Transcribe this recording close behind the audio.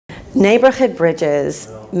Neighborhood Bridges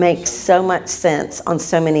make so much sense on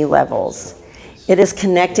so many levels. It is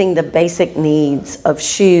connecting the basic needs of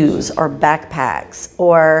shoes or backpacks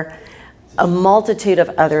or a multitude of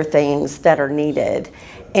other things that are needed.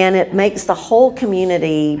 And it makes the whole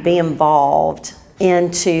community be involved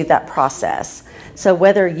into that process. So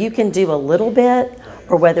whether you can do a little bit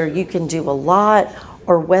or whether you can do a lot,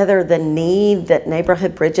 or whether the need that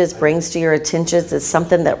Neighborhood Bridges brings to your attention is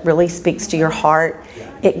something that really speaks to your heart,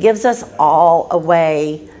 it gives us all a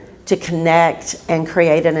way to connect and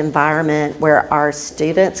create an environment where our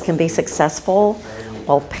students can be successful,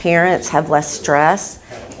 while parents have less stress,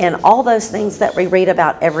 and all those things that we read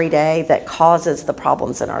about every day that causes the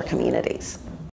problems in our communities.